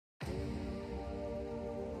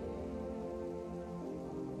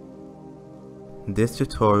This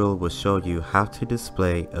tutorial will show you how to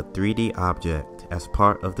display a 3D object as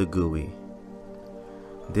part of the GUI.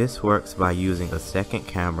 This works by using a second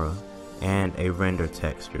camera and a render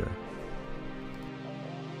texture.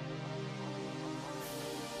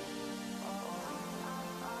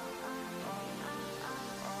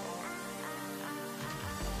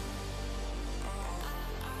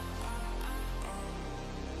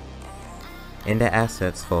 In the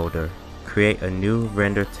Assets folder, create a new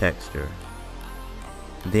render texture.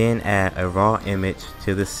 Then add a raw image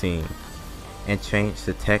to the scene and change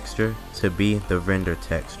the texture to be the render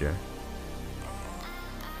texture.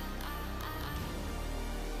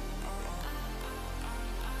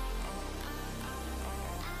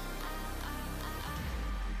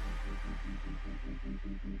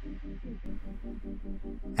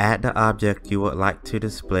 Add the object you would like to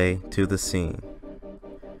display to the scene.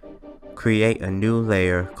 Create a new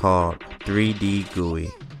layer called 3D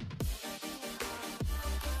GUI.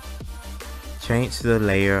 Change the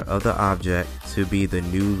layer of the object to be the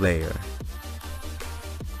new layer.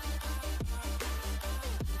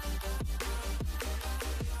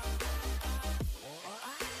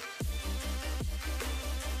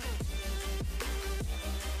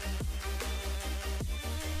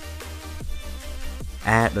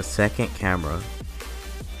 Add the second camera.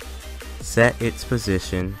 Set its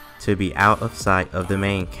position to be out of sight of the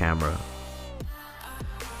main camera.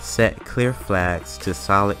 Set clear flags to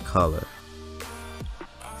solid color.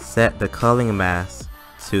 Set the culling mask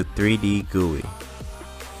to 3D GUI.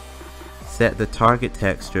 Set the target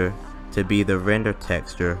texture to be the render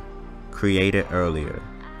texture created earlier.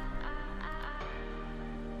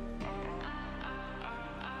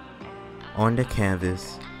 On the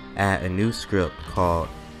canvas, add a new script called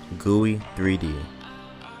GUI 3D.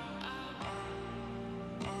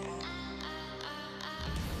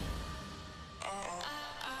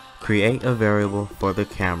 Create a variable for the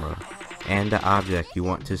camera and the object you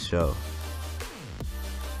want to show.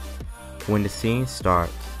 When the scene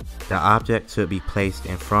starts, the object should be placed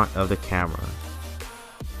in front of the camera.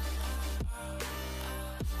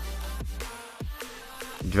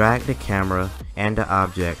 Drag the camera and the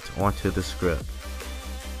object onto the script.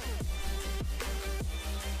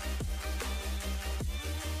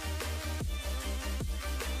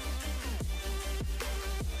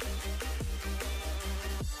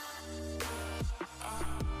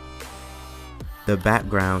 The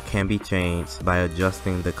background can be changed by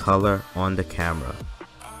adjusting the color on the camera.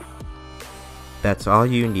 That's all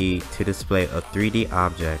you need to display a 3D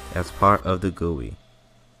object as part of the GUI.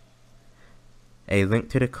 A link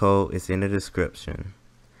to the code is in the description.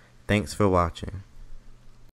 Thanks for watching.